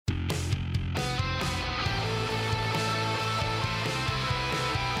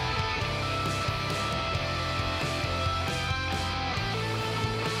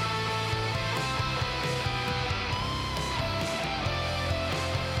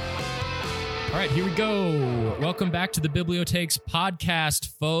All right, here we go. Welcome back to the Bibliotheques podcast,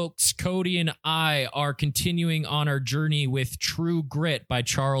 folks. Cody and I are continuing on our journey with True Grit by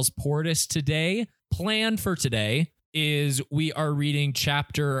Charles Portis today. Plan for today is we are reading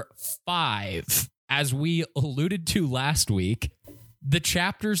chapter 5. As we alluded to last week, the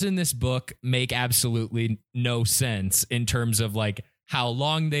chapters in this book make absolutely no sense in terms of like how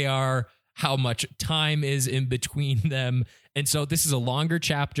long they are, how much time is in between them. And so this is a longer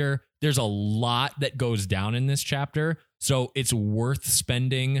chapter. There's a lot that goes down in this chapter, so it's worth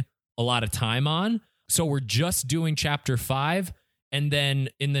spending a lot of time on. So we're just doing chapter 5, and then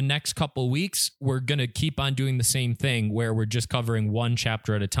in the next couple weeks, we're going to keep on doing the same thing where we're just covering one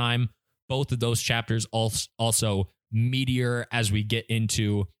chapter at a time. Both of those chapters also meteor as we get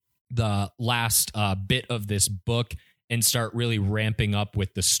into the last bit of this book and start really ramping up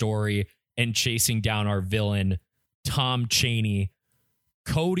with the story and chasing down our villain, Tom Chaney.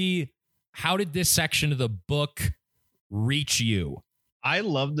 Cody, how did this section of the book reach you? I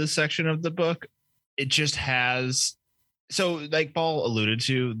love this section of the book. It just has, so like Paul alluded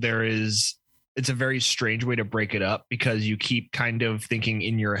to, it's a very strange way to break it up because you keep kind of thinking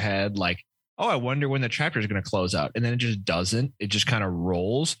in your head like, oh, I wonder when the chapter is going to close out. And then it just doesn't. It just kind of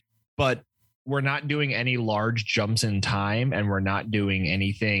rolls. But we're not doing any large jumps in time, and we're not doing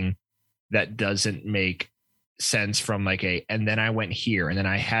anything that doesn't make sense from like and then I went here, and then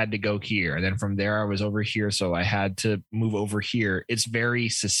I had to go here, and then from there I was over here, so I had to move over here. It's very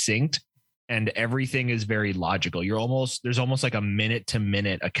succinct and everything is very logical. There's almost like a minute to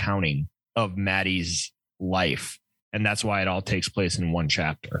minute accounting of Maddie's life, and that's why it all takes place in one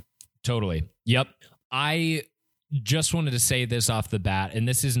chapter. Totally. Yep. I just wanted to say this off the bat, and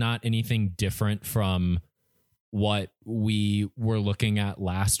this is not anything different from what we were looking at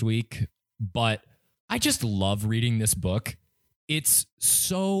last week, but I just love reading this book. It's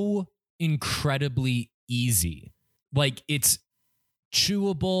so incredibly easy. Like, it's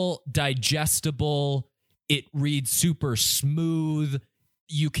chewable, digestible. It reads super smooth.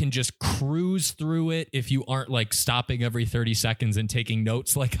 You can just cruise through it if you aren't like stopping every 30 seconds and taking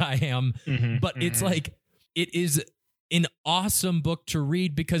notes like I am. But it's like, it is an awesome book to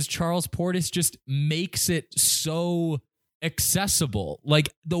read because Charles Portis just makes it so accessible. Like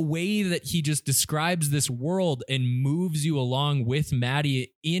the way that he just describes this world and moves you along with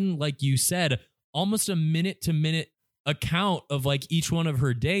Maddie in, like you said, almost a minute to minute account of like each one of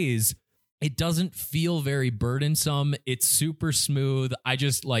her days. It doesn't feel very burdensome. It's super smooth. I'm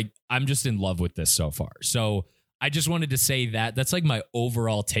just in love with this so far. So I just wanted to say that's like my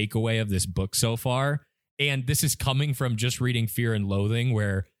overall takeaway of this book so far. And this is coming from just reading Fear and Loathing,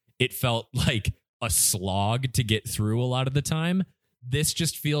 where it felt like a slog to get through a lot of the time. This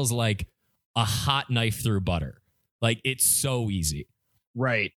just feels like a hot knife through butter. Like, it's so easy.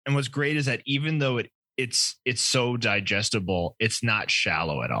 Right. And what's great is that even though it's so digestible, it's not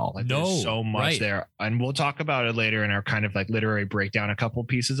shallow at all. Like, there's so much there. And we'll talk about it later in our kind of like literary breakdown, a couple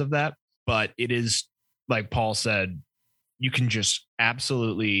pieces of that. But it is, like Paul said, you can just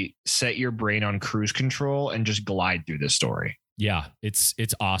absolutely set your brain on cruise control and just glide through this story. Yeah, it's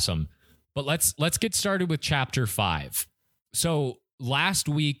awesome. But let's get started with chapter 5. So last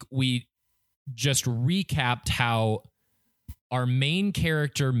week we just recapped how our main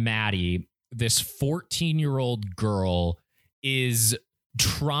character, Maddie, this 14-year-old girl, is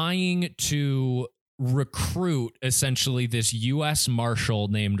trying to recruit essentially this U.S. Marshal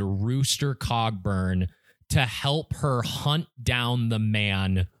named Rooster Cogburn to help her hunt down the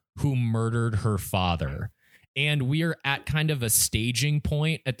man who murdered her father. And we are at kind of a staging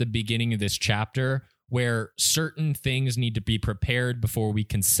point at the beginning of this chapter where certain things need to be prepared before we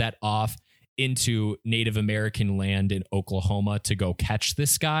can set off into Native American land in Oklahoma to go catch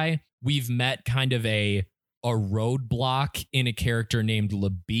this guy. We've met kind of a roadblock in a character named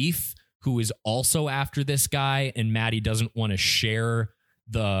LaBeef, who is also after this guy, and Maddie doesn't want to share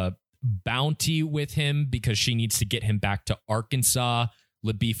the bounty with him because she needs to get him back to Arkansas.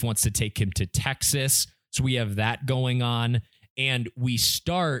 LaBeef wants to take him to Texas. So we have that going on. And we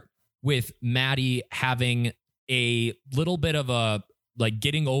start with Maddie having a little bit of a, like,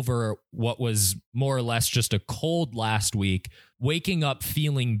 getting over what was more or less just a cold last week, waking up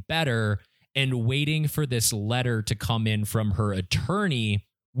feeling better and waiting for this letter to come in from her attorney,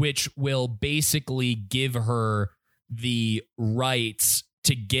 which will basically give her the rights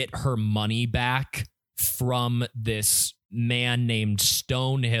to get her money back from this man named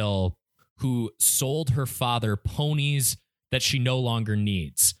Stonehill, who sold her father ponies that she no longer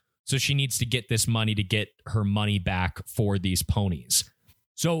needs. So she needs to get this money to get her money back for these ponies.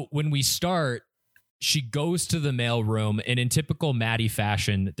 So when we start, she goes to the mail room, and in typical Maddie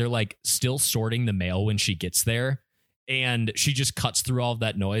fashion, they're like still sorting the mail when she gets there. And she just cuts through all of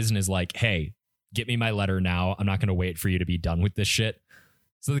that noise and is like, hey, get me my letter now. I'm not going to wait for you to be done with this shit.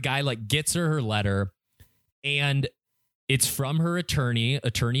 So the guy like gets her letter, and it's from her attorney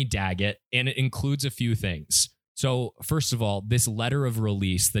Daggett, and it includes a few things. So first of all, this letter of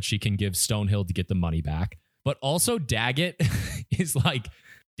release that she can give Stonehill to get the money back. But also Daggett is like,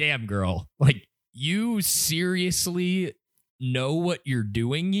 damn girl, like you seriously know what you're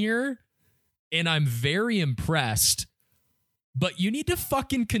doing here. And I'm very impressed, but you need to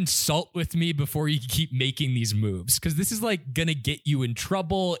fucking consult with me before you keep making these moves. Cause this is like gonna get you in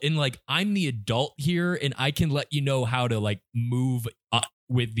trouble. And like, I'm the adult here and I can let you know how to like move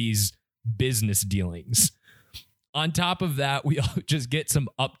with these business dealings. On top of that, we just get some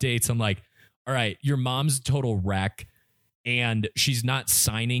updates on like, all right, your mom's a total wreck and she's not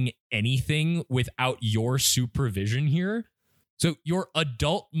signing anything without your supervision here. So your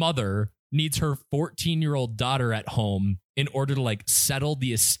adult mother needs her 14-year-old daughter at home in order to like settle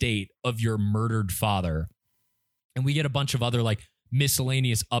the estate of your murdered father. And we get a bunch of other like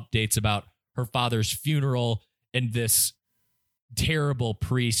miscellaneous updates about her father's funeral and this terrible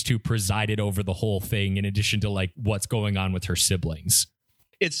priest who presided over the whole thing, in addition to like what's going on with her siblings.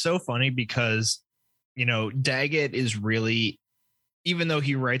 It's so funny because, you know, Daggett is really, even though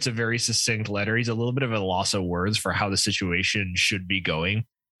he writes a very succinct letter, he's a little bit of a loss of words for how the situation should be going.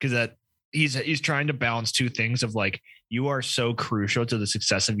 Because that he's trying to balance two things of like, you are so crucial to the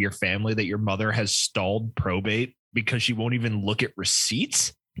success of your family that your mother has stalled probate because she won't even look at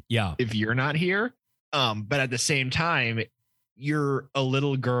receipts. Yeah. If you're not here. But at the same time, you're a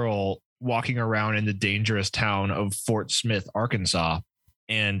little girl walking around in the dangerous town of Fort Smith, Arkansas,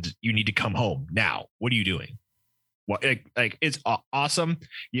 and you need to come home now. What are you doing? What, like it's awesome.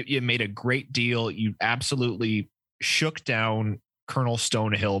 You made a great deal. You absolutely shook down Colonel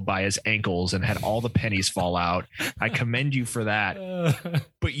Stonehill by his ankles and had all the pennies fall out. I commend you for that.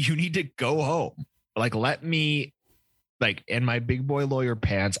 But you need to go home. Like, let me, like, in my big boy lawyer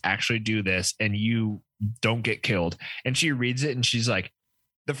pants, actually do this, and you don't get killed. And she reads it and she's like,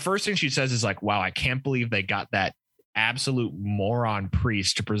 the first thing she says is like, wow, I can't believe they got that absolute moron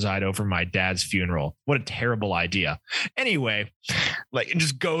priest to preside over my dad's funeral. What a terrible idea. Anyway, like, it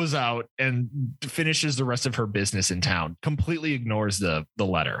just goes out and finishes the rest of her business in town, completely ignores the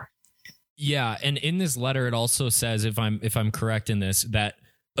letter. Yeah, and in this letter it also says, if I'm correct in this, that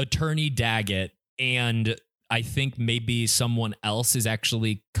attorney Daggett and I think maybe someone else is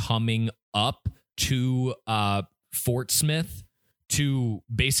actually coming up to Fort Smith to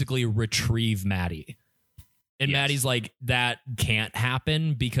basically retrieve Maddie. And yes. Maddie's like, that can't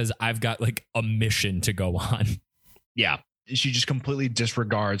happen because I've got like a mission to go on. Yeah. She just completely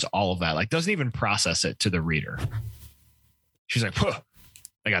disregards all of that. Like, doesn't even process it to the reader. She's like,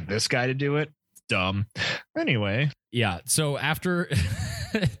 I got this guy to do it. Dumb. Anyway. Yeah. So after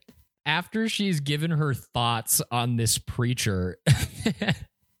she's given her thoughts on this preacher,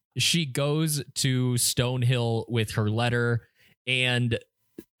 she goes to Stonehill with her letter. And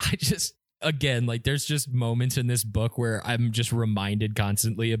I just, again, like, there's just moments in this book where I'm just reminded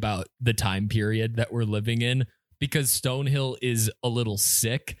constantly about the time period that we're living in, because Stonehill is a little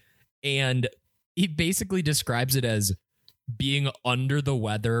sick and he basically describes it as being under the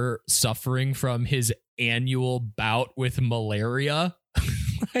weather, suffering from his annual bout with malaria.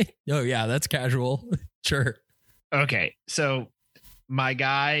 Oh, yeah, that's casual. Sure. Okay. So my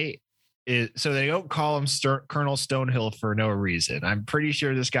guy is, so they don't call him Colonel Stonehill for no reason. I'm pretty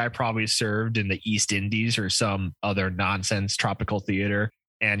sure this guy probably served in the East Indies or some other nonsense tropical theater,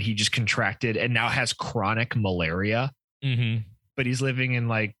 and he just contracted and now has chronic malaria. Mm-hmm. But he's living in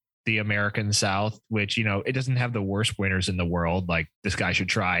like the American South, which, you know, it doesn't have the worst winters in the world. Like, this guy should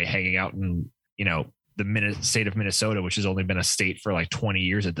try hanging out in, you know, the state of Minnesota, which has only been a state for like 20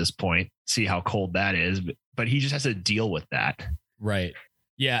 years at this point. See how cold that is. But he just has to deal with that. Right.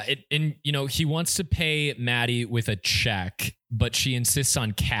 Yeah. And, you know, he wants to pay Maddie with a check, but she insists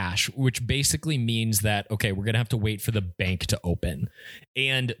on cash, which basically means that, okay, we're going to have to wait for the bank to open.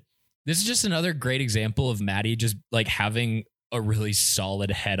 And this is just another great example of Maddie just like having a really solid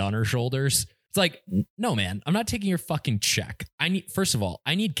head on her shoulders. It's like, no, man, I'm not taking your fucking check. First of all,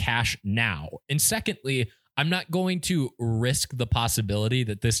 I need cash now. And secondly, I'm not going to risk the possibility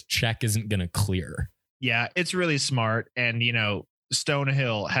that this check isn't going to clear. Yeah, it's really smart. And, you know,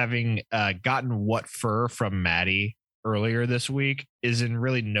 Stonehill, having gotten what fur from Maddie earlier this week, is in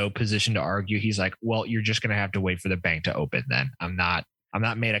really no position to argue. He's like, well, you're just going to have to wait for the bank to open then. I'm not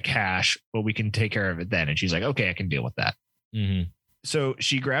made of cash, but we can take care of it then. And she's like, okay, I can deal with that. Mm-hmm. So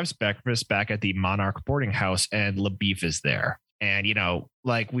she grabs breakfast back at the Monarch boarding house, and LaBeef is there. And,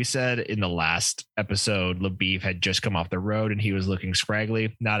 like we said in the last episode, LaBeef had just come off the road and he was looking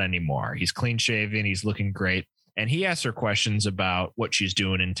scraggly. Not anymore. He's clean shaven. He's looking great. And he asks her questions about what she's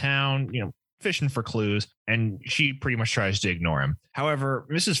doing in town, fishing for clues. And she pretty much tries to ignore him. However,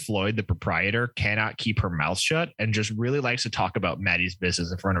 Mrs. Floyd, the proprietor, cannot keep her mouth shut and just really likes to talk about Maddie's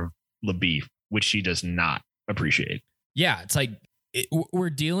business in front of LaBeef, which she does not appreciate. Yeah, it's like we're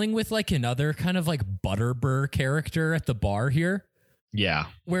dealing with like another kind of like Butterbur character at the bar here. Yeah.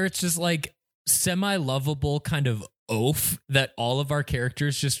 Where it's just like semi-lovable kind of oaf that all of our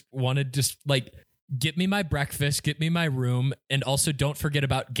characters just wanted, just like, get me my breakfast, get me my room, and also don't forget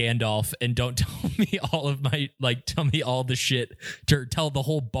about Gandalf and don't tell me all of my, like, tell me all the shit, to tell the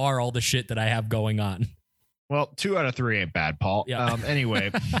whole bar all the shit that I have going on. Well, 2 out of 3 ain't bad, Paul. Yeah.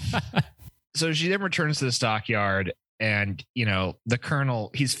 Anyway, so she then returns to the stockyard. And, the colonel,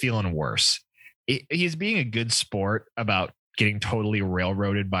 he's feeling worse. He's being a good sport about getting totally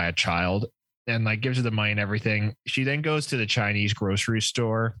railroaded by a child and like gives her the money and everything. She then goes to the Chinese grocery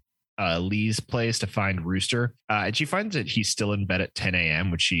store, Lee's place, to find Rooster. And she finds that he's still in bed at 10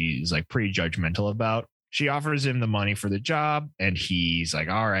 a.m., which she's like pretty judgmental about. She offers him the money for the job and he's like,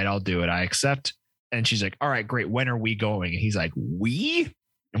 all right, I'll do it. I accept. And she's like, all right, great. When are we going? And he's like, we?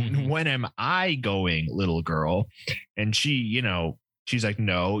 When am I going, little girl? And she, she's like,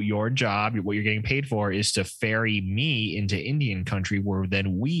 no, your job, what you're getting paid for is to ferry me into Indian country where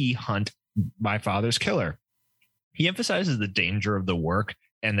then we hunt my father's killer. He emphasizes the danger of the work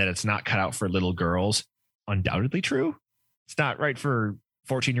and that it's not cut out for little girls. Undoubtedly true. It's not right for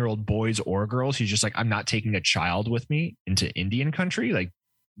 14-year-old boys or girls. He's just like, I'm not taking a child with me into Indian country. Like,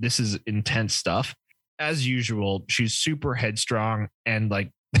 this is intense stuff. As usual, she's super headstrong and like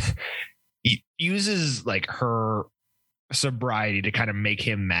uses like her sobriety to kind of make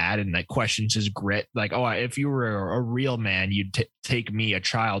him mad and like questions his grit. Like, oh, if you were a real man, you'd take me, a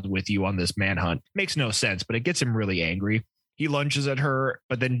child, with you on this manhunt. Makes no sense, but it gets him really angry. He lunges at her,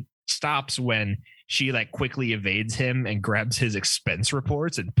 but then stops when she like quickly evades him and grabs his expense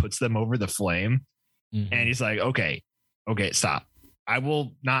reports and puts them over the flame. Mm-hmm. And he's like, okay, stop. I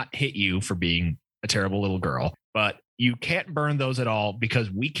will not hit you for being a terrible little girl, but you can't burn those at all because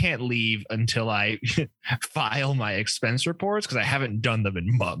we can't leave until I file my expense reports because I haven't done them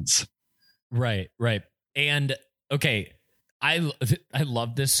in months. Right. And okay, I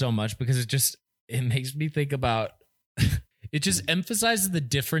love this so much because it makes me think about, it just emphasizes the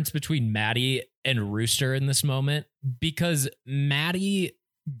difference between Maddie and Rooster in this moment, because Maddie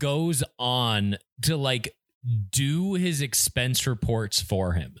goes on to like do his expense reports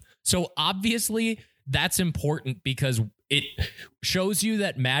for him. So obviously that's important because it shows you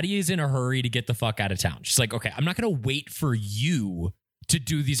that Maddie is in a hurry to get the fuck out of town. She's like, okay, I'm not going to wait for you to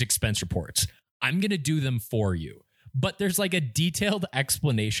do these expense reports. I'm going to do them for you. But there's like a detailed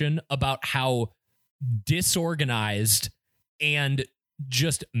explanation about how disorganized and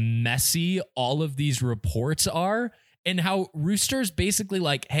just messy all of these reports are, and how Rooster's basically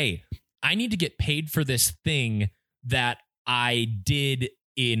like, hey, I need to get paid for this thing that I did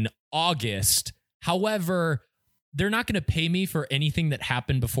in August. However, they're not going to pay me for anything that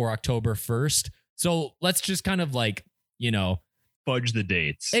happened before October 1st. So let's just kind of like, fudge the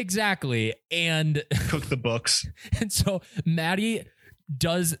dates. Exactly. And cook the books. And so Maddie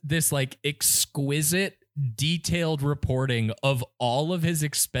does this like exquisite, detailed reporting of all of his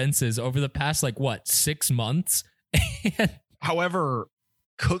expenses over the past, 6 months. However,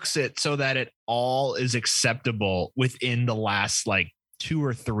 cooks it so that it all is acceptable within the last 2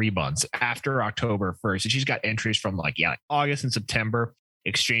 or 3 months after October 1st. And she's got entries from August and September,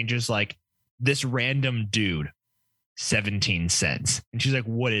 exchanges like this random dude, 17 cents. And she's like,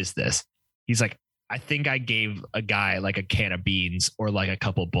 what is this? He's like, I think I gave a guy a can of beans or a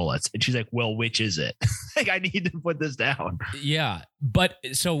couple bullets. And she's like, well, which is it? I need to put this down. Yeah. But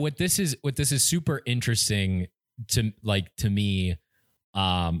so what this is super interesting to me,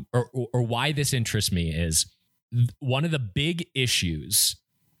 or why this interests me is one of the big issues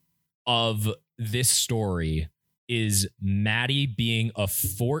of this story is Maddie being a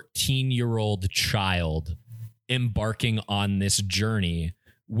 14-year-old child embarking on this journey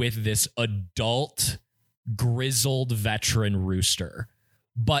with this adult, grizzled veteran Rooster.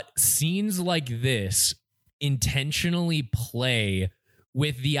 But scenes like this intentionally play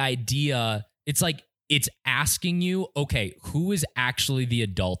with the idea. It's it's asking you, okay, who is actually the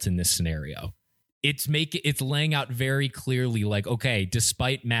adult in this scenario? It's laying out very clearly, okay,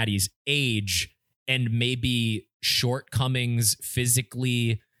 despite Maddie's age and maybe shortcomings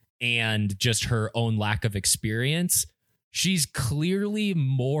physically and just her own lack of experience, she's clearly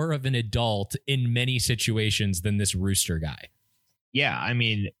more of an adult in many situations than this Rooster guy. Yeah, I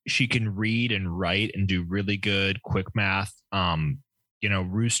mean, she can read and write and do really good quick math.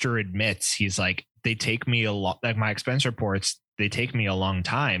 Rooster admits, he's like, they take me a lot, like my expense reports, they take me a long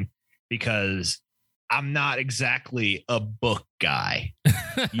time because I'm not exactly a book guy,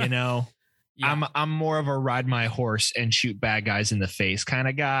 Yeah. I'm more of a ride my horse and shoot bad guys in the face kind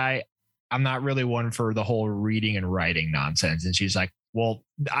of guy. I'm not really one for the whole reading and writing nonsense. And she's like, well,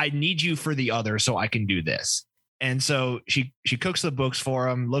 I need you for the other so I can do this. And so she cooks the books for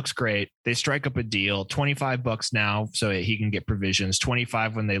him. Looks great. They strike up a deal, $25 now so he can get provisions,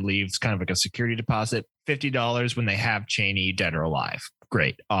 $25 when they leave. It's kind of like a security deposit, $50 when they have Cheney dead or alive.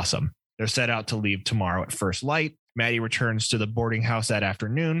 Great. Awesome. They're set out to leave tomorrow at first light. Maddie returns to the boarding house that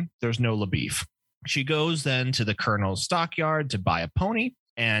afternoon. There's no LaBeef. She goes then to the Colonel's stockyard to buy a pony.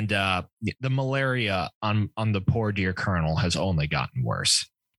 And the malaria on the poor dear Colonel has only gotten worse.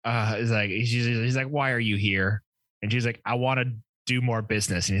 He's like, why are you here? And she's like, I want to do more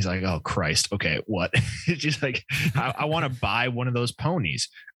business. And he's like, oh, Christ. Okay, what? She's like, I want to buy one of those ponies.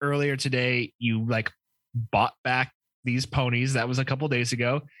 Earlier today, you like bought back these ponies. That was a couple days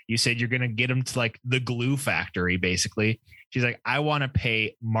ago. You said you're going to get them to like the glue factory, basically. She's like, I want to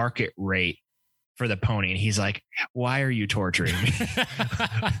pay market rate for the pony. And he's like, why are you torturing me?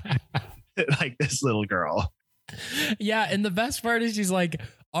 Like this little girl. Yeah. And the best part is she's like,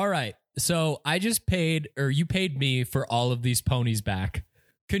 all right, so I just you paid me for all of these ponies back.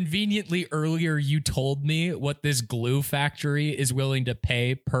 Conveniently earlier, you told me what this glue factory is willing to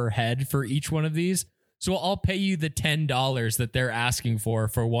pay per head for each one of these. So I'll pay you the $10 that they're asking for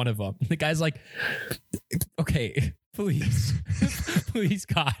one of them. The guy's like, okay, please, please,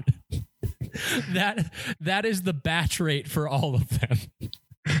 God. That is the batch rate for all of them.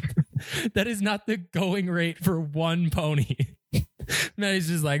 That is not the going rate for one pony. And he's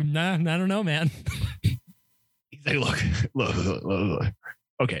just like, nah, I don't know, man. He's like, look.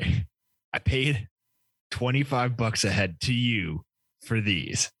 Okay, I paid $25 a head to you for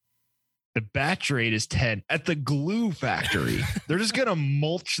these. The batch rate is 10 at the glue factory. They're just gonna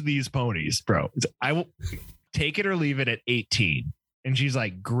mulch these ponies, bro. I will take it or leave it at 18. And she's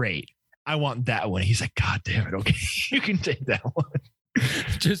like, great. I want that one. He's like, God damn it. Okay, you can take that one.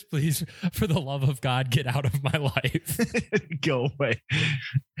 Just please, for the love of God, get out of my life. Go away.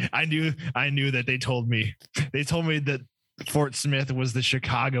 I knew that they told me that Fort Smith was the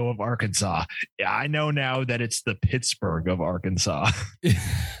Chicago of Arkansas. Yeah, I know now that it's the Pittsburgh of Arkansas.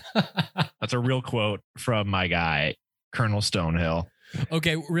 That's a real quote from my guy, Colonel Stonehill.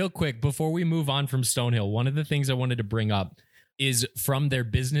 Okay, real quick, before we move on from Stonehill, one of the things I wanted to bring up is from their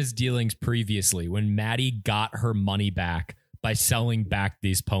business dealings previously, when Maddie got her money back by selling back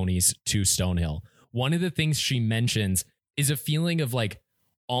these ponies to Stonehill. One of the things she mentions is a feeling of like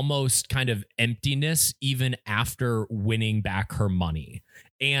almost kind of emptiness even after winning back her money.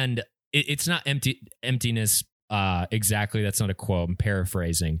 And it's not emptiness exactly. That's not a quote. I'm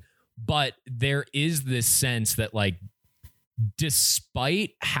paraphrasing. But there is this sense that like,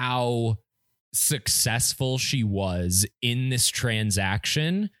 despite how successful she was in this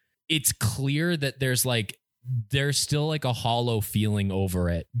transaction, it's clear that there's still like a hollow feeling over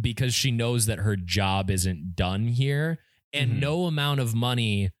it because she knows that her job isn't done here, and no amount of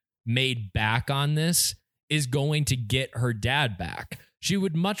money made back on this is going to get her dad back. She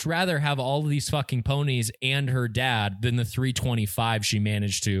would much rather have all of these fucking ponies and her dad than the 325 she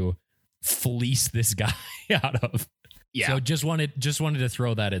managed to fleece this guy out of. Yeah. So just wanted to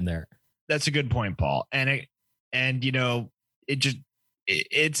throw that in there. That's a good point, Paul. It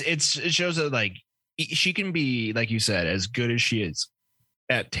shows that like she can be, like you said, as good as she is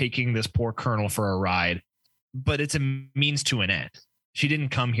at taking this poor colonel for a ride, but it's a means to an end. She didn't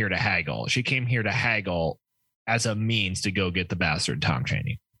come here to haggle. She came here to haggle as a means to go get the bastard Tom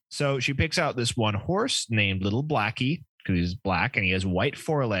Cheney. So she picks out this one horse named Little Blackie because he's black and he has white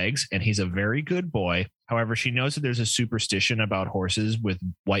forelegs and he's a very good boy. However, she knows that there's a superstition about horses with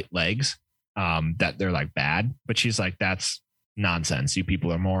white legs, that they're like bad. But she's like, that's nonsense. You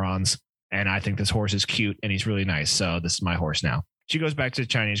people are morons. And I think this horse is cute and he's really nice. So this is my horse now. She goes back to the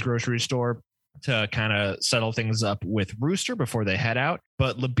Chinese grocery store to kind of settle things up with Rooster before they head out.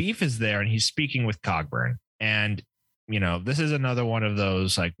 But LaBeef is there and he's speaking with Cogburn. And, this is another one of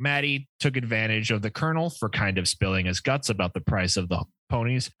those, like, Maddie took advantage of the colonel for kind of spilling his guts about the price of the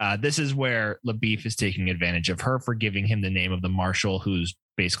ponies. This is where LaBeef is taking advantage of her for giving him the name of the marshal who's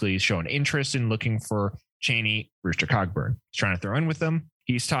basically shown interest in looking for Cheney. Rooster Cogburn is trying to throw in with them.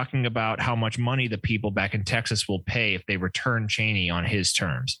 He's talking about how much money the people back in Texas will pay if they return Cheney on his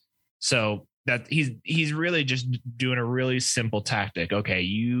terms. So that he's really just doing a really simple tactic. Okay,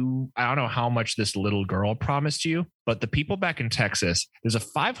 I don't know how much this little girl promised you, but the people back in Texas, there's a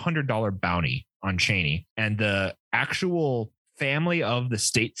 $500 bounty on Cheney, and the actual family of the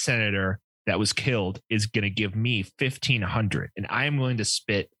state senator that was killed is going to give me $1,500, and I am willing to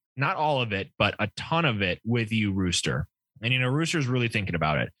spit not all of it, but a ton of it with you, Rooster. And Rooster's really thinking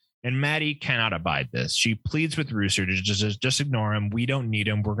about it. And Maddie cannot abide this. She pleads with Rooster to just ignore him. We don't need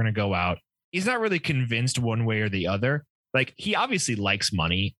him. We're going to go out. He's not really convinced one way or the other. Like, he obviously likes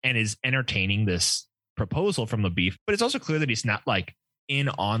money and is entertaining this proposal from LaBeef, but it's also clear that he's not like in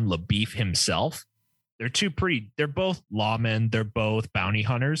on LaBeef himself. They're both lawmen. They're both bounty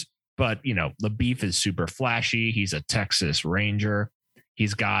hunters, but LaBeef is super flashy. He's a Texas Ranger.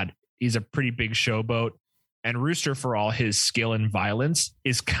 He's a pretty big showboat. And Rooster, for all his skill and violence,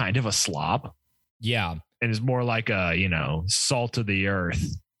 is kind of a slob. Yeah. And is more like a, salt of the earth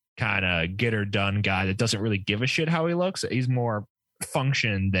kind of get her done guy that doesn't really give a shit how he looks. He's more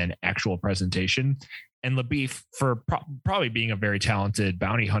function than actual presentation. And LaBeef, for probably being a very talented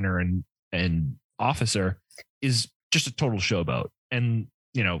bounty hunter and officer, is just a total showboat. And,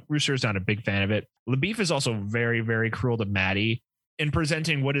 Rooster's not a big fan of it. LaBeef is also very, very cruel to Maddie in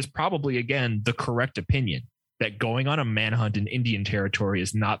presenting what is probably, again, the correct opinion, that going on a manhunt in Indian territory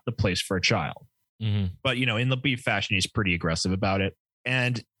is not the place for a child. Mm-hmm. But, in LaBeef fashion, he's pretty aggressive about it.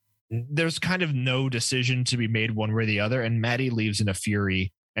 And there's kind of no decision to be made one way or the other. And Maddie leaves in a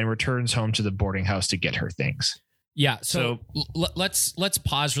fury and returns home to the boarding house to get her things. Yeah. So let's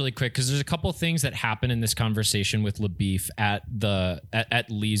pause really quick, because there's a couple of things that happen in this conversation with LaBeef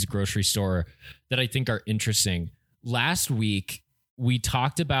at Lee's grocery store that I think are interesting. Last week, we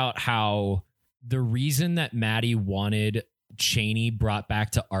talked about how the reason that Maddie wanted Cheney brought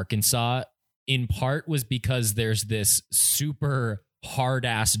back to Arkansas in part was because there's this super hard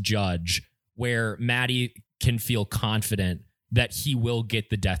ass judge where Maddie can feel confident that he will get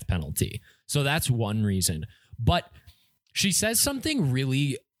the death penalty. So that's one reason. But she says something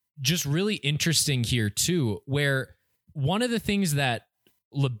really interesting here too, where one of the things that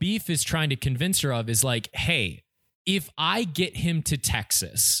LaBeef is trying to convince her of is like, hey, if I get him to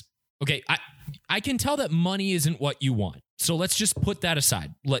Texas, okay, I can tell that money isn't what you want. So let's just put that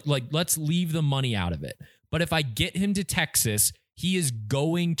aside. Let's leave the money out of it. But if I get him to Texas, he is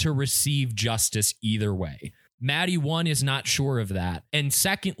going to receive justice either way. Maddie, one, is not sure of that. And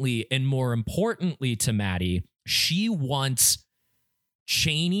secondly, and more importantly to Maddie, she wants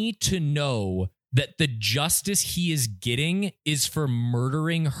Cheney to know that the justice he is getting is for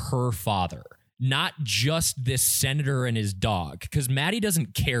murdering her father, not just this senator and his dog, because Maddie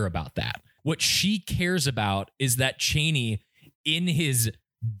doesn't care about that. What she cares about is that Cheney, in his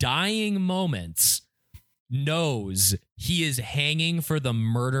dying moments, knows he is hanging for the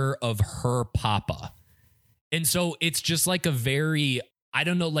murder of her papa. And so it's just like a very, I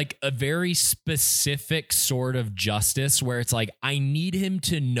don't know, like a very specific sort of justice where it's like, I need him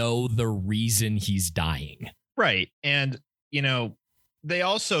to know the reason he's dying. Right. And, they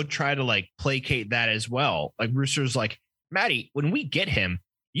also try to like placate that as well. Like Rooster's like, Maddie, when we get him,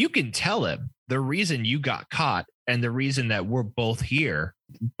 you can tell him the reason you got caught and the reason that we're both here,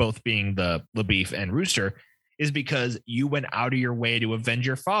 both being the LaBeef and Rooster, is because you went out of your way to avenge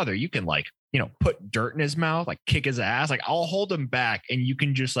your father. You can like, put dirt in his mouth, like kick his ass. Like, I'll hold him back and you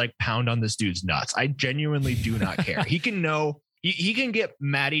can just like pound on this dude's nuts. I genuinely do not care. He can know he can get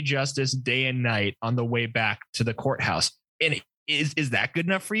Maddie justice day and night on the way back to the courthouse. And is that good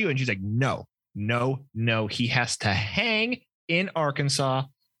enough for you? And she's like, no. He has to hang in Arkansas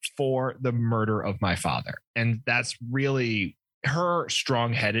for the murder of my father. And that's really her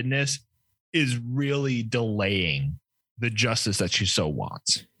strong-headedness is really delaying the justice that she so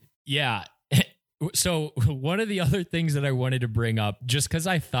wants. Yeah. So one of the other things that I wanted to bring up, just because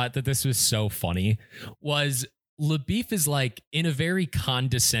I thought that this was so funny, was LaBeef is like, in a very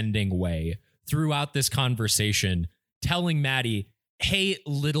condescending way throughout this conversation, telling Maddie, hey,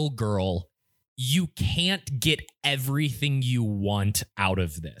 little girl, you can't get everything you want out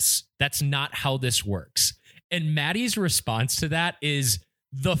of this. That's not how this works. And Maddie's response to that is,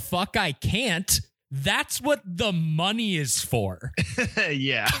 the fuck I can't. That's what the money is for.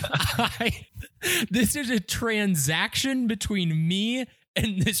 Yeah. This is a transaction between me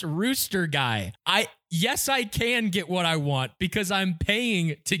and this Rooster guy. Yes, I can get what I want because I'm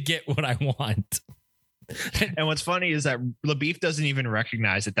paying to get what I want. And what's funny is that LaBeef doesn't even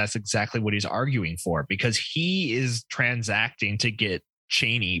recognize that that's exactly what he's arguing for, because he is transacting to get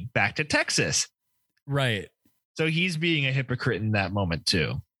Cheney back to Texas. Right. So he's being a hypocrite in that moment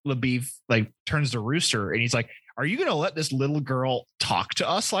too. LaBeef like turns to Rooster and he's like, are you going to let this little girl talk to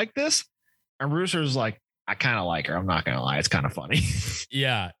us like this? And Rooster's like, I kind of like her. I'm not going to lie. It's kind of funny.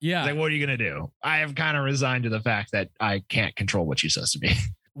 Yeah. Yeah. Like, what are you going to do? I have kind of resigned to the fact that I can't control what she says to me.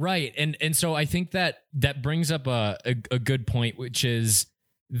 Right. And so I think that brings up a good point, which is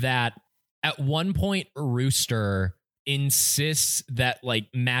that at one point, Rooster insists that like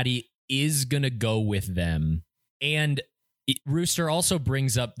Maddie is going to go with them. And Rooster also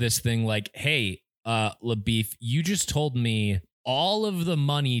brings up this thing like, hey, LaBeef, you just told me all of the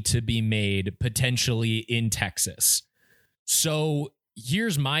money to be made potentially in Texas. So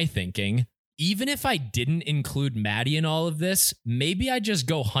here's my thinking. Even if I didn't include Maddie in all of this, maybe I just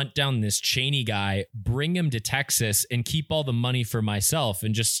go hunt down this Cheney guy, bring him to Texas, and keep all the money for myself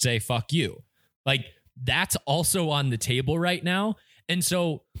and just say, fuck you. Like, that's also on the table right now. And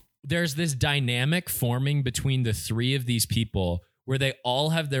so there's this dynamic forming between the three of these people where they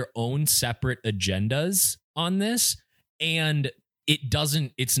all have their own separate agendas on this. And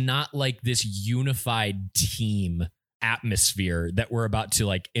it's not like this unified team atmosphere that we're about to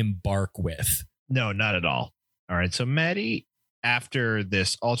like embark with. No, not at all. All right. So Maddie, after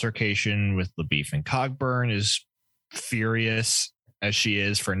this altercation with LaBeef and Cogburn, is furious as she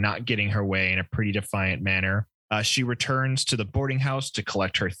is for not getting her way in a pretty defiant manner. She returns to the boarding house to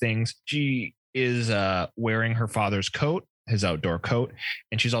collect her things. She is wearing her father's coat, his outdoor coat,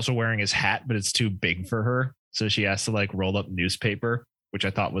 and she's also wearing his hat, but it's too big for her. So she has to like roll up newspaper, which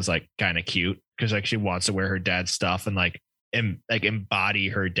I thought was like kind of cute because like she wants to wear her dad's stuff and like embody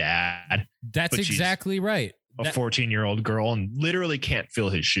her dad. That's exactly right. A 14-year-old girl and literally can't fill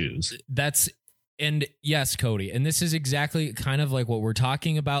his shoes. And yes, Cody, and this is exactly kind of like what we're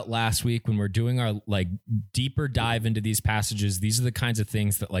talking about last week when we're doing our like deeper dive into these passages. These are the kinds of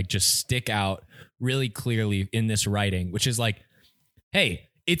things that like just stick out really clearly in this writing, which is like, hey,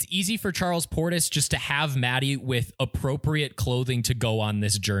 it's easy for Charles Portis just to have Maddie with appropriate clothing to go on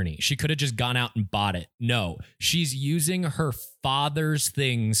this journey. She could have just gone out and bought it. No, she's using her father's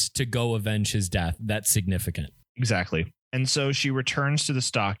things to go avenge his death. That's significant. Exactly. And so she returns to the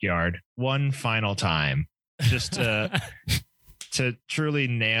stockyard one final time just to truly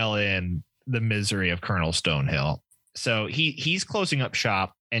nail in the misery of Colonel Stonehill. So he's closing up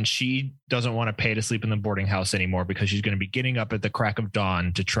shop and she doesn't want to pay to sleep in the boarding house anymore because she's going to be getting up at the crack of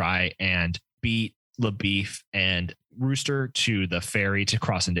dawn to try and beat LaBeef and Rooster to the ferry to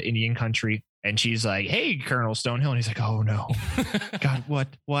cross into Indian country. And she's like, hey, Colonel Stonehill. And he's like, oh, no. God,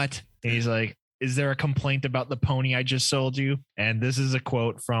 what? And he's like, is there a complaint about the pony I just sold you? And this is a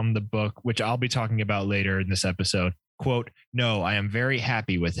quote from the book, which I'll be talking about later in this episode. Quote, no, I am very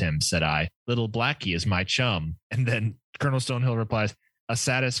happy with him, said I. Little Blackie is my chum. And then Colonel Stonehill replies, a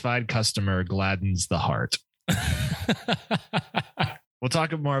satisfied customer gladdens the heart. We'll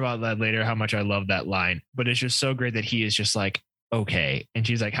talk more about that later, how much I love that line. But it's just so great that he is just like, okay. And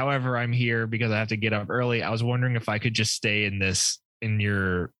she's like, however, I'm here because I have to get up early. I was wondering if I could just stay in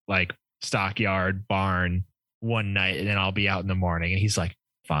your like stockyard barn one night and then I'll be out in the morning. And he's like,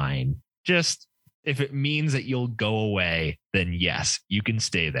 fine. Just if it means that you'll go away, then yes, you can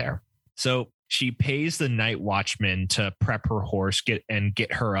stay there. So she pays the night watchman to prep her horse, get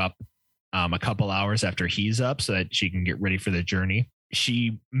her up a couple hours after he's up so that she can get ready for the journey.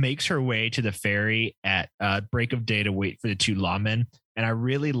 She makes her way to the ferry at break of day to wait for the two lawmen. And I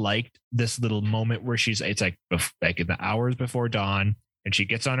really liked this little moment where it's like in the hours before dawn and she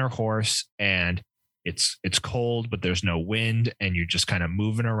gets on her horse and it's cold, but there's no wind and you're just kind of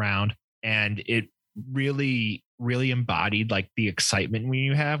moving around. And it really, really embodied like the excitement when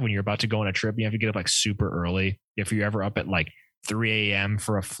you're about to go on a trip. You have to get up like super early. If you're ever up at like 3 a.m.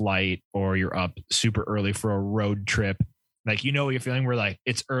 for a flight or you're up super early for a road trip, like, you know, what you're feeling where like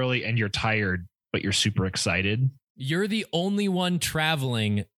it's early and you're tired, but you're super excited. You're the only one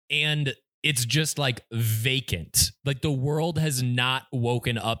traveling and it's just like vacant. Like the world has not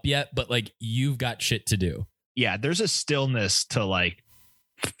woken up yet, but like you've got shit to do. Yeah. There's a stillness to like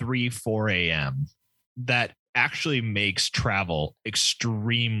 4 a.m. that actually makes travel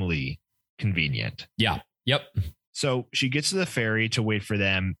extremely convenient. Yeah. Yep. So she gets to the ferry to wait for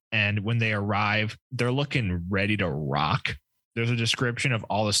them. And when they arrive, they're looking ready to rock. There's a description of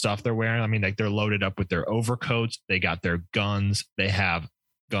all the stuff they're wearing. I mean, like they're loaded up with their overcoats. They got their guns. They have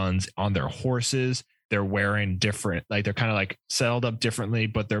guns on their horses. They're wearing different, like they're kind of like settled up differently,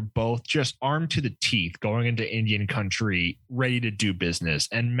 but they're both just armed to the teeth going into Indian country, ready to do business.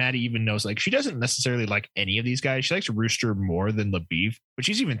 And Maddie even knows like she doesn't necessarily like any of these guys. She likes Rooster more than LaBeef, but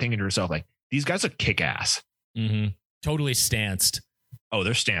she's even thinking to herself, like, these guys are kick ass. Mm-hmm. Totally stanced. Oh,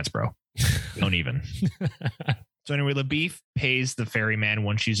 they're stance, bro. Don't even. So anyway, LaBeef pays the ferryman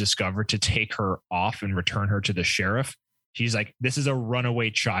once she's discovered to take her off and return her to the sheriff. She's like, this is a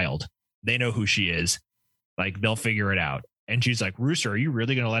runaway child. They know who she is. Like, they'll figure it out. And she's like, Rooster, are you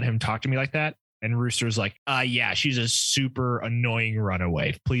really going to let him talk to me like that? And Rooster's like, yeah, she's a super annoying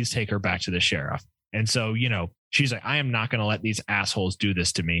runaway. Please take her back to the sheriff. And so, she's like, I am not going to let these assholes do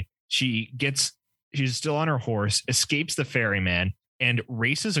this to me. She's still on her horse, escapes the ferryman, and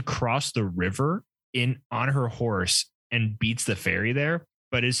races across the river on her horse and beats the ferry there.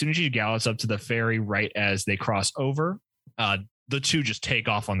 But as soon as she gallops up to the ferry, right as they cross over, the two just take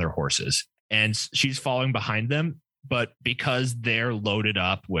off on their horses, and she's following behind them. But because they're loaded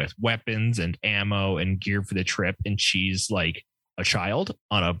up with weapons and ammo and gear for the trip, and she's like a child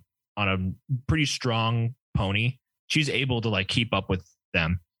on a pretty strong pony, she's able to like keep up with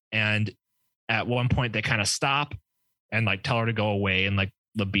them. And at one point they kind of stop and like tell her to go away, and like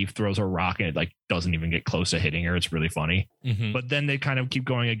the beef throws a rock and it like doesn't even get close to hitting her. It's really funny. Mm-hmm. But then they kind of keep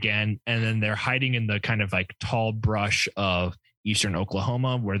going again, and then they're hiding in the kind of like tall brush of eastern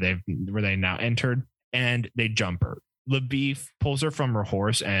Oklahoma where they now entered, and they jump her. The beef pulls her from her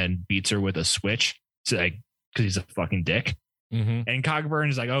horse and beats her with a switch, because he's a fucking dick. Mm-hmm. And Cogburn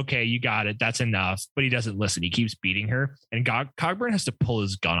is like, okay, you got it. That's enough. But he doesn't listen. He keeps beating her. And Cogburn has to pull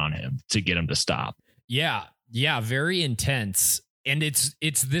his gun on him to get him to stop. Yeah. Yeah. Very intense. And it's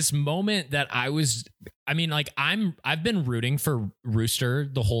this moment that I've been rooting for Rooster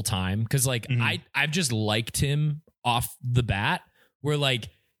the whole time. Cause like, mm-hmm. I've just liked him off the bat, where like,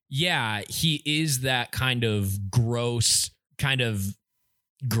 yeah, he is that kind of gross, kind of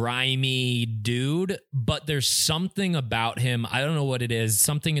grimy dude, but there's something about him. I don't know what it is.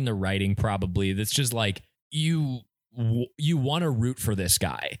 Something in the writing probably that's just like you want to root for this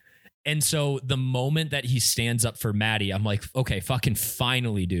guy. And so the moment that he stands up for Maddie, I'm like, okay, fucking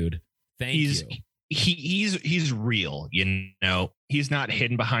finally, dude. Thank you. He's real, He's not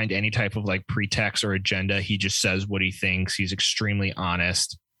hidden behind any type of like pretext or agenda. He just says what he thinks. He's extremely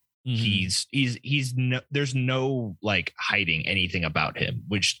honest. Mm-hmm. There's no like hiding anything about him,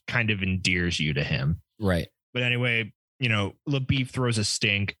 which kind of endears you to him. Right. But anyway, LaBeef throws a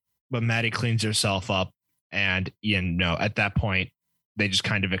stink, but Maddie cleans herself up. And, at that point, they just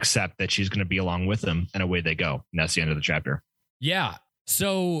kind of accept that she's going to be along with them, and away they go. And that's the end of the chapter. Yeah.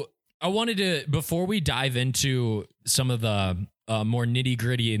 So I wanted to, before we dive into some of the more nitty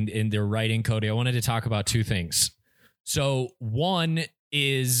gritty in their writing, Cody, I wanted to talk about two things. So one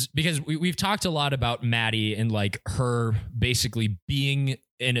is because we've talked a lot about Maddie and like her basically being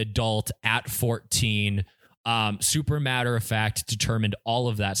an adult at 14, super matter of fact, determined, all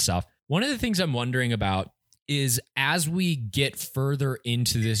of that stuff. One of the things I'm wondering about is, as we get further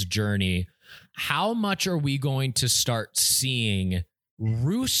into this journey, how much are we going to start seeing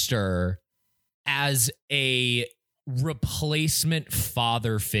Rooster as a replacement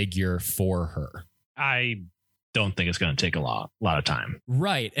father figure for her? I don't think it's going to take a lot of time.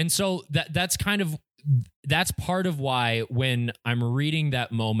 Right. And so that's part of why when I'm reading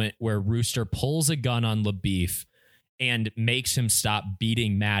that moment where Rooster pulls a gun on LaBeef and makes him stop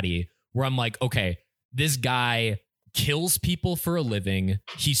beating Maddie, where I'm like, okay, this guy kills people for a living.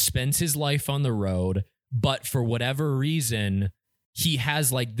 He spends his life on the road, but for whatever reason, he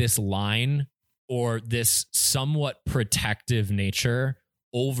has like this line or this somewhat protective nature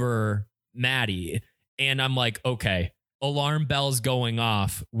over Maddie. And I'm like, okay, alarm bells going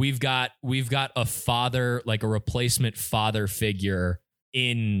off. We've got a father, like a replacement father figure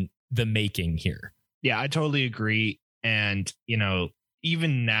in the making here. Yeah, I totally agree. And,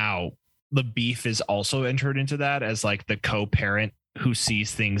 even now, LaBeef is also entered into that as like the co-parent who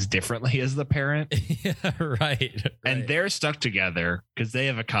sees things differently as the parent. Yeah, right. And they're stuck together because they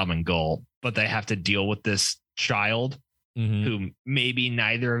have a common goal, but they have to deal with this child who maybe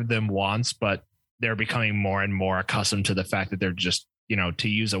neither of them wants, but they're becoming more and more accustomed to the fact that they're just, to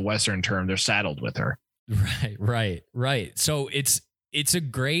use a Western term, they're saddled with her. Right. So it's a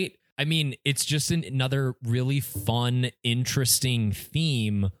great, it's just another really fun, interesting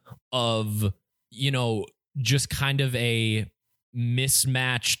theme of, just kind of a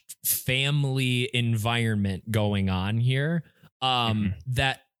mismatched family environment going on here.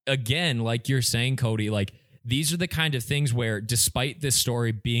 That, again, like you're saying, Cody, like these are the kind of things where, despite this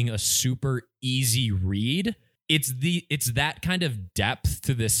story being a super easy read, it's that kind of depth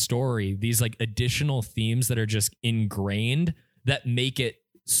to this story, these like additional themes that are just ingrained that make it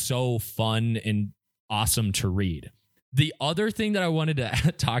so fun and awesome to read. The other thing that I wanted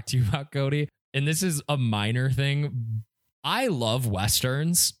to talk to you about, Cody, and this is a minor thing, I love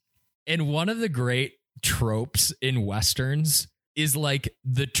Westerns. And one of the great tropes in Westerns is like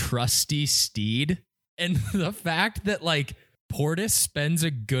the trusty steed. And the fact that like Portis spends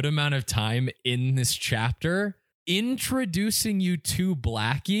a good amount of time in this chapter introducing you to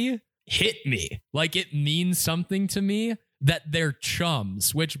Blackie hit me. Like it means something to me that they're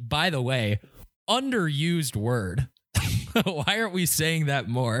chums, which, by the way, underused word. Why aren't we saying that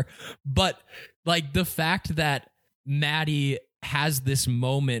more? But like the fact that Maddie has this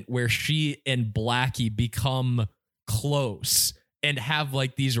moment where she and Blackie become close and have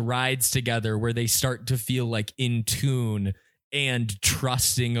like these rides together where they start to feel like in tune and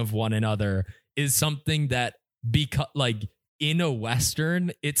trusting of one another is something that like in a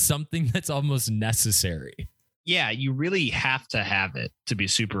Western, it's something that's almost necessary. Yeah, you really have to have it, to be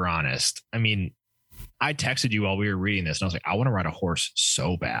super honest. I mean, I texted you while we were reading this and I was like, I want to ride a horse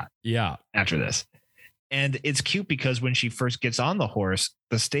so bad. Yeah. After this. And it's cute because when she first gets on the horse,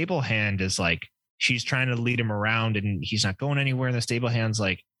 the stable hand is like, she's trying to lead him around and he's not going anywhere. And the stable hand's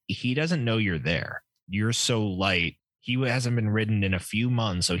like, he doesn't know you're there. You're so light. He hasn't been ridden in a few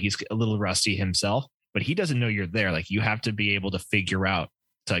months. So he's a little rusty himself, but he doesn't know you're there. Like you have to be able to figure out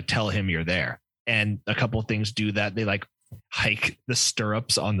to like tell him you're there. And a couple of things do that. They like hike the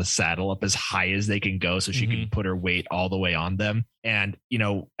stirrups on the saddle up as high as they can go so she can put her weight all the way on them. And, you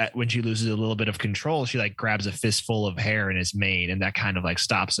know, when she loses a little bit of control, she like grabs a fistful of hair in his mane and that kind of like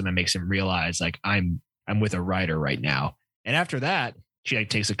stops him and makes him realize like I'm with a rider right now. And after that, she like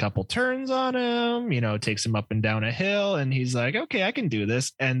takes a couple turns on him, you know, takes him up and down a hill and he's like, okay, I can do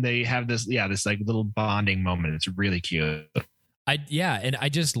this. And they have this like little bonding moment. It's really cute. And I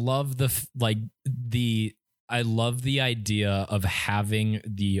just love I love the idea of having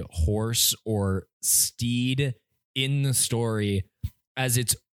the horse or steed in the story as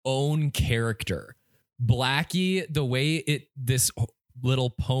its own character. Blackie, the way this little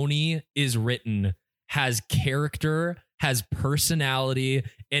pony is written, has character, has personality,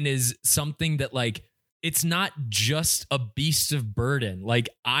 and is something that like it's not just a beast of burden. Like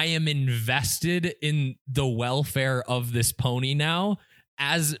I am invested in the welfare of this pony now.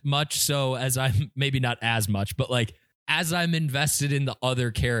 As much so as I'm maybe not as much, but like as I'm invested in the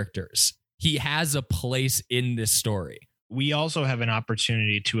other characters, he has a place in this story. We also have an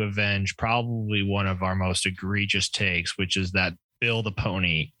opportunity to avenge probably one of our most egregious takes, which is that Bill the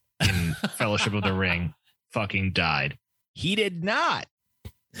Pony in Fellowship of the Ring fucking died. He did not.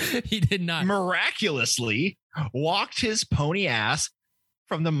 He did not. Miraculously walked his pony ass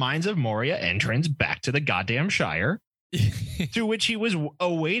from the Mines of Moria entrance back to the goddamn Shire. To which he was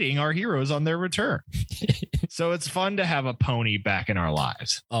awaiting our heroes on their return. So it's fun to have a pony back in our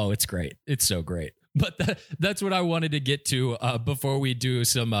lives. Oh, it's great. It's so great. But that's what I wanted to get to before we do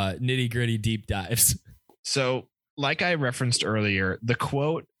some nitty gritty deep dives. So like I referenced earlier, the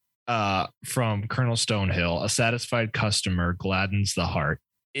quote from Colonel Stonehill, a satisfied customer gladdens the heart,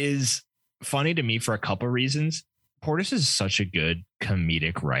 is funny to me for a couple of reasons. Portis is such a good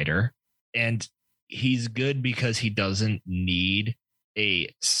comedic writer, and he's good because he doesn't need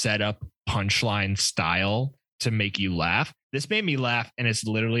a setup punchline style to make you laugh. This made me laugh, and it's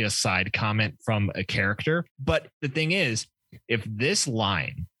literally a side comment from a character. But the thing is, if this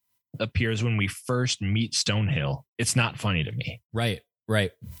line appears when we first meet Stonehill, it's not funny to me. Right.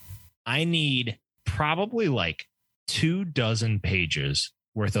 I need probably like 24 pages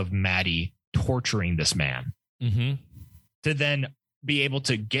worth of Maddie torturing this man to then be able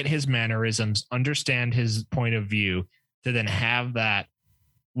to get his mannerisms, understand his point of view, to then have that,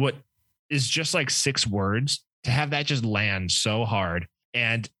 what is just like 6 words, to have that just land so hard.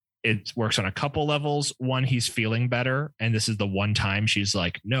 And it works on a couple levels. One, he's feeling better. And this is the one time she's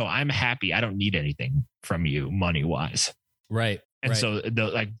like, no, I'm happy. I don't need anything from you money wise. Right. And so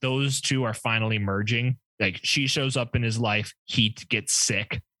like those two are finally merging. Like she shows up in his life. He gets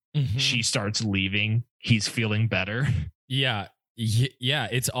sick. She starts leaving. He's feeling better. Yeah. Yeah,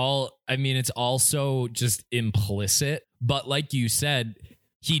 it's also just implicit, but like you said,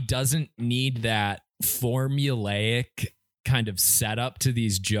 he doesn't need that formulaic kind of setup to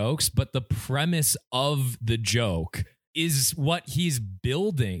these jokes, but the premise of the joke is what he's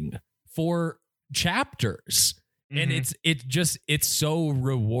building for chapters. And it's so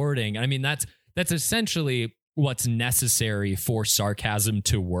rewarding. I mean, that's essentially what's necessary for sarcasm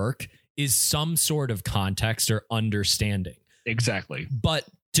to work, is some sort of context or understanding. Exactly. But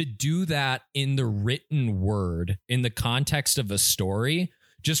to do that in the written word, in the context of a story,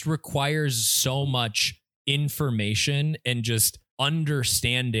 just requires so much information and just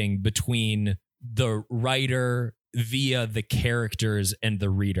understanding between the writer via the characters and the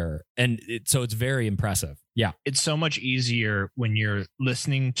reader. And so it's very impressive. Yeah. It's so much easier when you're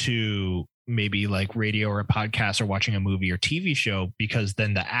listening to maybe like radio or a podcast or watching a movie or TV show, because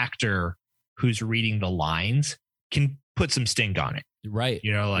then the actor who's reading the lines can put some sting on it. Right.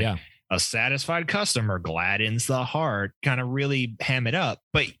 You know, like a satisfied customer gladdens the heart, kind of really ham it up.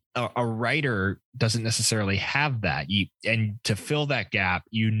 But a writer doesn't necessarily have that. And to fill that gap,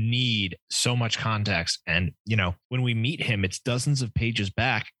 you need so much context. And, when we meet him, it's dozens of pages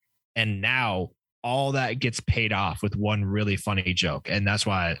back. And now all that gets paid off with one really funny joke. And that's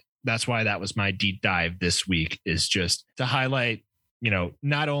why that was my deep dive this week, is just to highlight,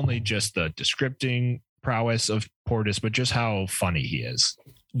 not only just the descripting prowess of Portis, but just how funny he is.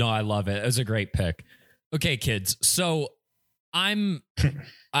 No, I love it. It was a great pick. Okay, kids. So I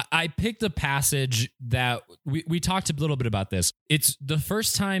picked a passage that we talked a little bit about this. It's the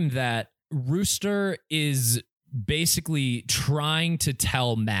first time that Rooster is basically trying to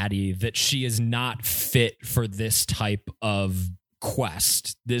tell Maddie that she is not fit for this type of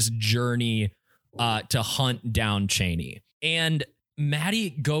quest, this journey to hunt down Chani. And Maddie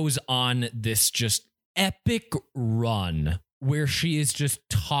goes on this just epic run where she is just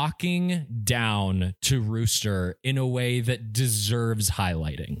talking down to Rooster in a way that deserves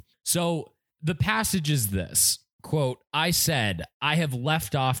highlighting. So the passage is this, quote, "I said, I have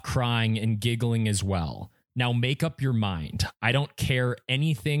left off crying and giggling as well. Now make up your mind. I don't care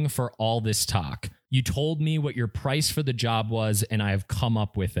anything for all this talk. You told me what your price for the job was, and I have come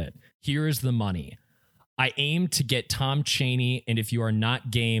up with it. Here is the money. I aim to get Tom Chani, and if you are not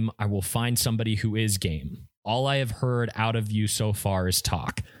game, I will find somebody who is game. All I have heard out of you so far is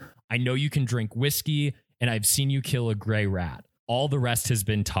talk. I know you can drink whiskey, and I've seen you kill a gray rat. All the rest has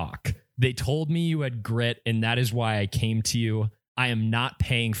been talk. They told me you had grit, and that is why I came to you. I am not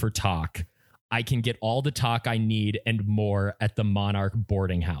paying for talk. I can get all the talk I need and more at the Monarch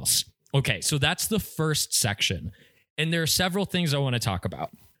boarding house." Okay, so that's the first section. And there are several things I want to talk about.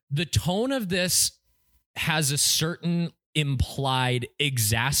 The tone of this has a certain implied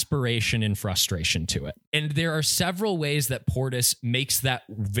exasperation and frustration to it. And there are several ways that Portis makes that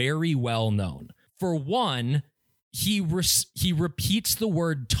very well known. For one, he repeats the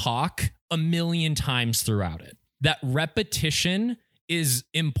word talk a million times throughout it. That repetition is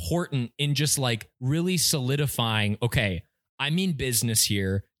important in just like really solidifying, okay, I mean business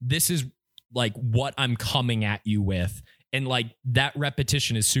here. This is like what I'm coming at you with. And like that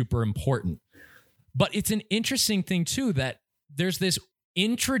repetition is super important. But it's an interesting thing too, that there's this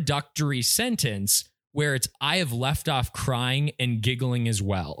introductory sentence where it's, "I have left off crying and giggling as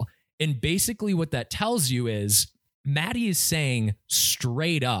well." And basically what that tells you is Maddie is saying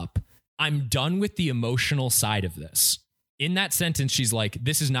straight up, I'm done with the emotional side of this. In that sentence, she's like,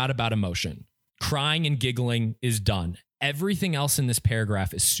 this is not about emotion. Crying and giggling is done. Everything else in this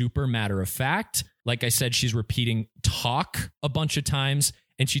paragraph is super matter of fact. Like I said, she's repeating talk a bunch of times.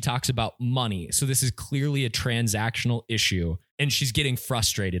 And she talks about money. So this is clearly a transactional issue. And she's getting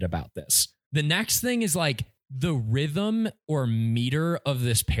frustrated about this. The next thing is like the rhythm or meter of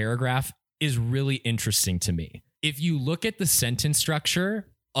this paragraph is really interesting to me. If you look at the sentence structure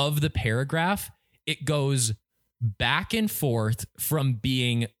of the paragraph, it goes back and forth from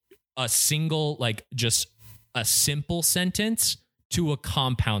being a single, like just a simple sentence to a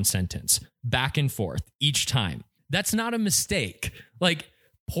compound sentence, back and forth each time. That's not a mistake. Like,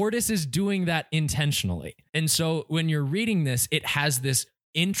 Portis is doing that intentionally. And so when you're reading this, it has this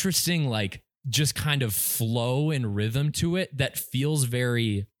interesting, like, just kind of flow and rhythm to it that feels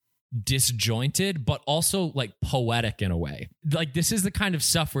very disjointed, but also like poetic in a way. Like, this is the kind of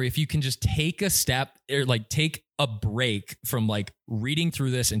stuff where if you can just take a step or like take a break from like reading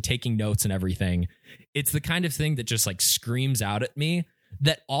through this and taking notes and everything, it's the kind of thing that just like screams out at me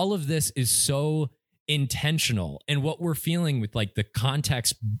that all of this is so intentional. And what we're feeling with like the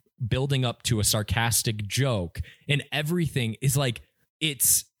context building up to a sarcastic joke and everything is like,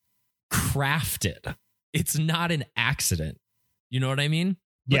 it's crafted. It's not an accident. You know what I mean?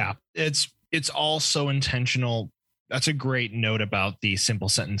 Yeah, it's all so intentional. That's a great note about the simple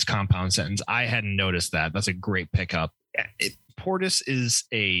sentence, compound sentence. I hadn't noticed that. That's a great pickup. Portis is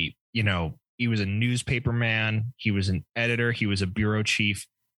he was a newspaper man. He was an editor. He was a bureau chief,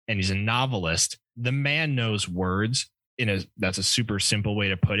 and he's a novelist. The man knows words that's a super simple way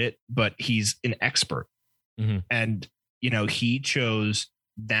to put it, but he's an expert. Mm-hmm. And, he chose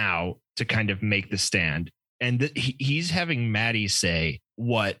now to kind of make the stand. And he's having Maddie say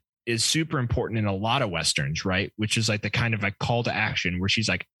what is super important in a lot of Westerns, right? Which is like the kind of like call to action where she's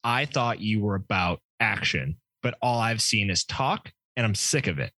like, I thought you were about action, but all I've seen is talk and I'm sick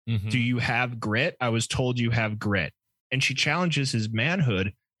of it. Mm-hmm. Do you have grit? I was told you have grit. And she challenges his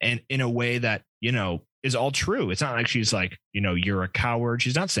manhood and in a way that, is all true. It's not like she's like, you're a coward.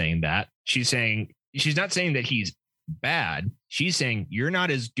 She's not saying that. She's not saying that he's bad. She's saying you're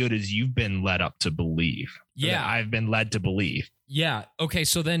not as good as you've been led up to believe. Yeah. I've been led to believe. Yeah. Okay.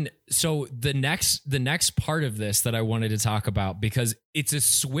 So the next part of this that I wanted to talk about, because it's a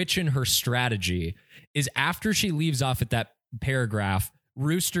switch in her strategy, is after she leaves off at that paragraph,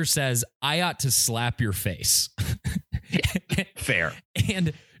 Rooster says, "I ought to slap your face." Fair.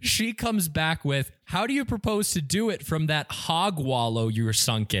 And she comes back with, "How do you propose to do it from that hog wallow you're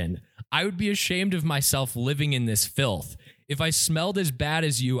sunk in? I would be ashamed of myself living in this filth. If I smelled as bad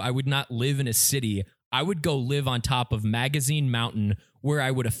as you, I would not live in a city. I would go live on top of Magazine Mountain, where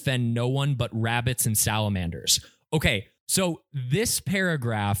I would offend no one but rabbits and salamanders." Okay, so this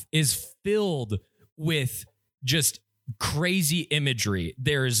paragraph is filled with just crazy imagery.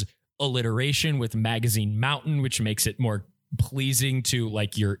 There's alliteration with Magazine Mountain, which makes it more pleasing to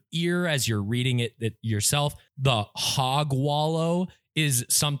like your ear as you're reading it yourself. The hog wallow is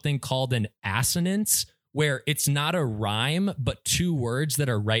something called an assonance, where it's not a rhyme, but two words that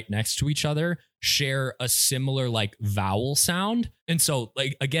are right next to each other share a similar like vowel sound. And so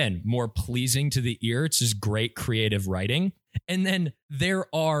like, again, more pleasing to the ear. It's just great creative writing. And then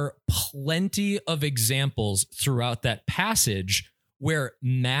there are plenty of examples throughout that passage where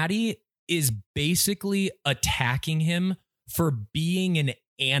Maddie is basically attacking him for being an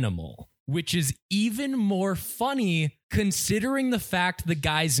animal, which is even more funny considering the fact the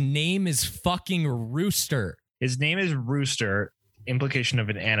guy's name is fucking Rooster. His name is Rooster, implication of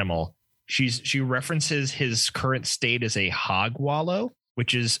an animal. She references his current state as a hog wallow,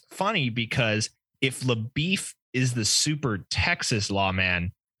 which is funny because if LaBeef is the super Texas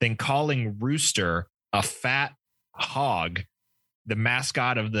lawman, then calling Rooster a fat hog, the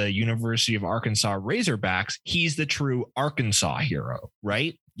mascot of the University of Arkansas Razorbacks, he's the true Arkansas hero,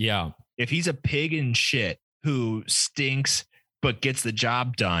 right? Yeah. If he's a pig in shit who stinks but gets the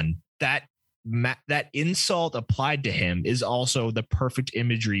job done, that insult applied to him is also the perfect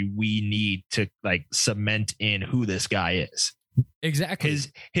imagery we need to like cement in who this guy is. Exactly.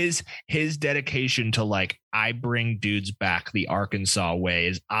 His dedication to like, I bring dudes back the Arkansas way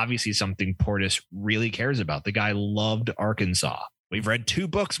is obviously something Portis really cares about. The guy loved Arkansas. We've read 2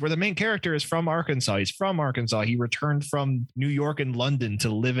 books where the main character is from Arkansas. He's from Arkansas. He returned from New York and London to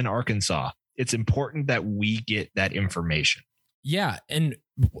live in Arkansas. It's important that we get that information. Yeah. And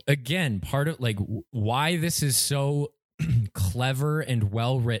again, part of like why this is so clever and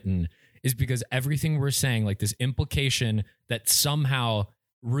well written is because everything we're saying, like this implication that somehow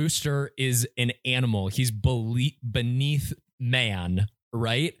Rooster is an animal, he's beneath man,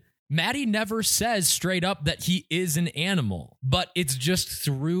 right? Maddie never says straight up that he is an animal, but it's just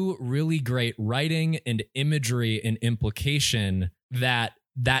through really great writing and imagery and implication that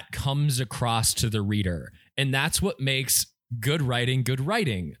comes across to the reader. And that's what makes good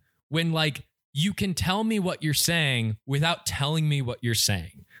writing. When like you can tell me what you're saying without telling me what you're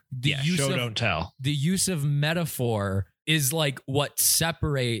saying. Don't tell. The use of metaphor is like what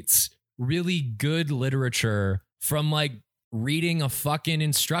separates really good literature from like reading a fucking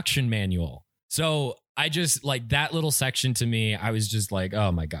instruction manual. So I just like that little section to me, I was just like,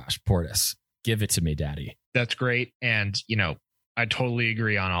 oh my gosh, Portis, give it to me, daddy. That's great. And, you know, I totally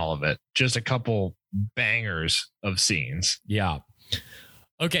agree on all of it. Just a couple bangers of scenes. Yeah.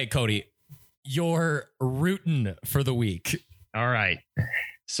 Okay, Cody, your rootin' for the week. All right.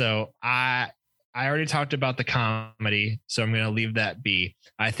 So I already talked about the comedy, so I'm going to leave that be.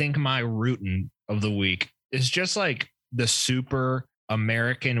 I think my rootin' of the week is just like the super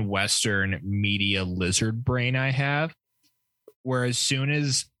American Western media lizard brain I have, where as soon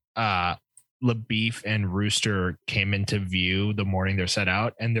as LaBeef and Rooster came into view the morning they're set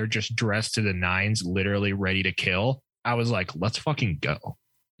out and they're just dressed to the nines, literally ready to kill, I was like, let's fucking go.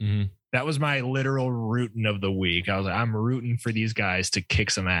 Mm-hmm. That was my literal rootin' of the week. I was like, I'm rooting for these guys to kick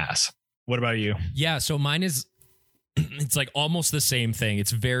some ass. What about you? Yeah, so mine is, it's like almost the same thing.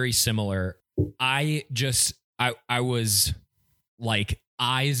 It's very similar. I was like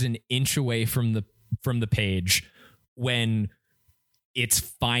eyes an inch away from the page when it's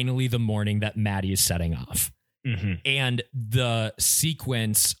finally the morning that Maddie is setting off. Mm-hmm. And the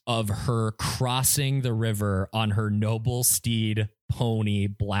sequence of her crossing the river on her noble steed pony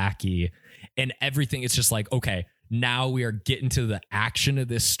Blackie and everything, it's just like, okay, now we are getting to the action of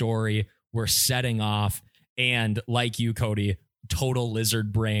this story. We're setting off, and like you, Cody, total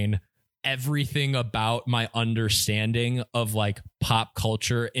lizard brain. Everything about my understanding of like pop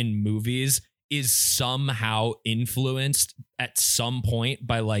culture in movies is somehow influenced at some point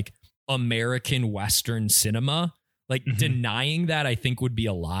by like American Western cinema. Like denying that, I think, would be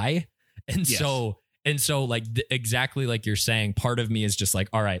a lie. And yes. so like exactly like you're saying, part of me is just like,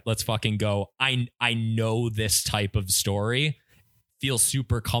 all right, let's fucking go. I know this type of story, feel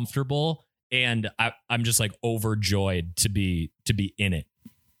super comfortable. and I'm just like overjoyed to be in it.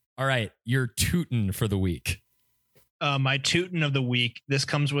 All right, your Teuton for the week. My Teuton of the week. This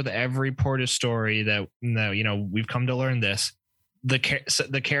comes with every Portis story that we've come to learn this.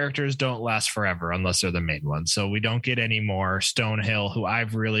 The characters don't last forever unless they're the main ones. So we don't get any more Stonehill, who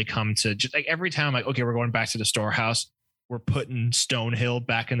I've really come to just like every time I'm like, okay, we're going back to the storehouse. We're putting Stonehill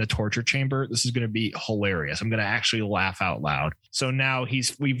back in the torture chamber. This is going to be hilarious. I'm going to actually laugh out loud. So now he's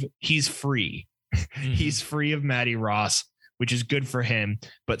free. Mm-hmm. He's free of Maddie Ross, which is good for him,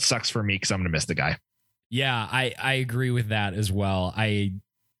 but sucks for me because I'm going to miss the guy. Yeah, I agree with that as well.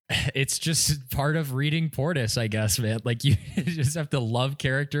 It's just part of reading Portis, I guess, man. Like you just have to love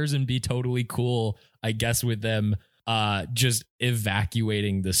characters and be totally cool, I guess, with them just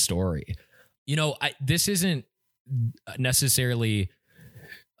evacuating the story. This isn't necessarily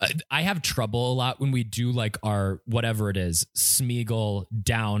I have trouble a lot when we do like our whatever it is, Smeagol,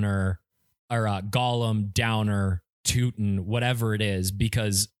 Downer, or Gollum, Downer, Teuton, whatever it is,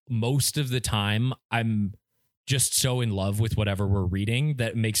 because most of the time I'm just so in love with whatever we're reading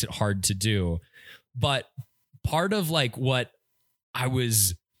that makes it hard to do. But part of like what I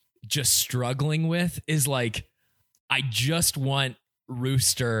was just struggling with is like, I just want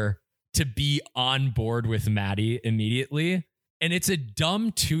Rooster to be on board with Maddie immediately. And it's a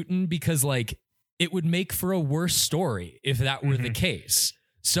dumb Teuton because like it would make for a worse story if that were the case.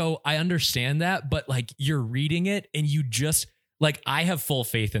 So I understand that, but like you're reading it and you just like, I have full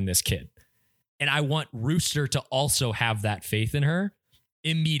faith in this kid. And I want Rooster to also have that faith in her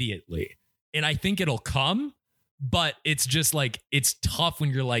immediately. And I think it'll come, but it's just like, it's tough when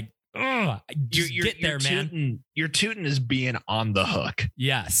you're like, get there, man. Your Teuton is being on the hook.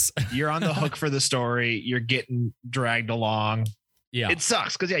 Yes. You're on the hook for the story. You're getting dragged along. Yeah. It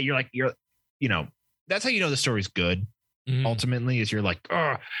sucks. Cause yeah, that's how you know the story's good. Mm-hmm. Ultimately is you're like,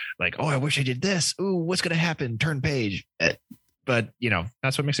 oh, I wish I did this. Ooh, what's going to happen? Turn page. But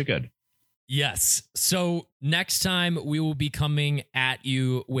that's what makes it good. Yes. So next time we will be coming at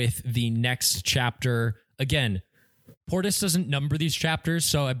you with the next chapter. Again, Portis doesn't number these chapters,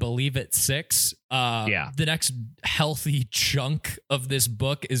 so I believe it's 6. The next healthy chunk of this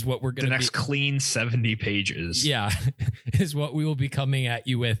book is what we're going to the next clean 70 pages. Yeah, is what we will be coming at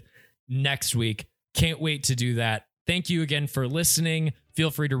you with next week. Can't wait to do that. Thank you again for listening.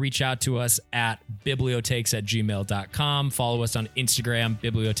 Feel free to reach out to us at bibliotakes@gmail.com. Follow us on Instagram,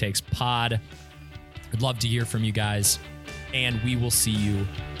 bibliotakespod. I'd love to hear from you guys, and we will see you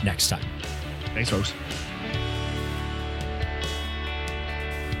next time. Thanks, folks.